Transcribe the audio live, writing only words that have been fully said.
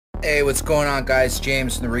Hey, what's going on, guys?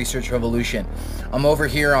 James from the Research Revolution. I'm over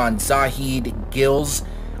here on Zahid Gill's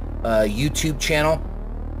YouTube channel.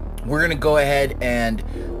 We're gonna go ahead and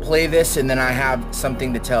play this, and then I have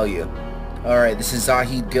something to tell you. Alright, this is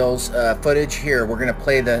Zahid Gill's footage here. We're gonna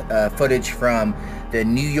play the footage from the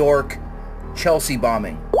New York Chelsea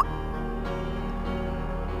bombing.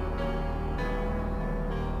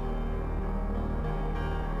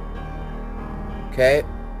 Okay,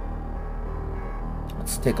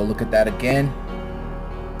 let's take a look at that again.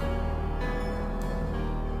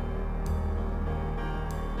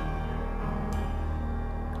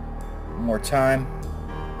 One more time.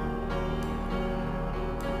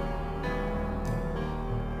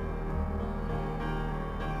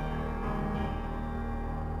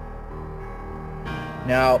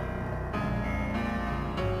 Now,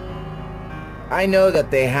 I know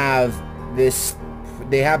that they have this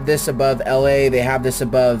above LA, they have this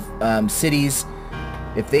above cities.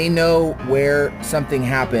 If they know where something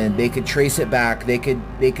happened, they could trace it back. They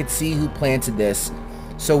could see who planted this.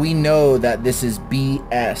 So we know that this is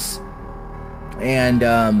BS. And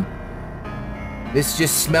this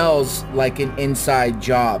just smells like an inside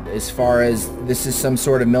job, as far as this is some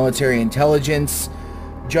sort of military intelligence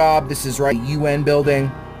job. This is right, UN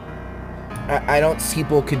building. I don't see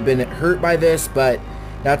people could have been hurt by this, but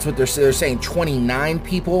that's what they're saying. 29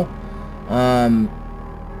 people.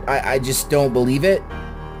 I just don't believe it.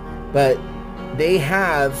 But they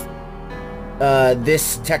have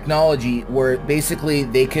this technology where basically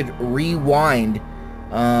they could rewind.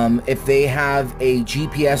 If they have a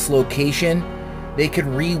GPS location, they could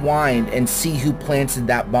rewind and see who planted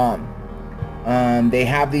that bomb. They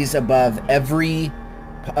have these above every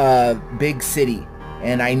big city,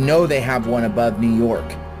 and I know they have one above New York.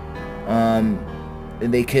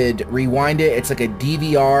 They could rewind it. It's like a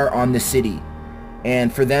DVR on the city.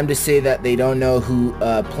 And for them to say that they don't know who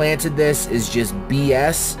planted this is just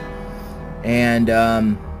BS. And,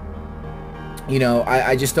 you know,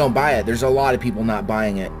 I just don't buy it. There's a lot of people not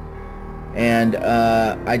buying it. And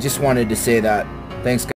I just wanted to say that. Thanks, guys.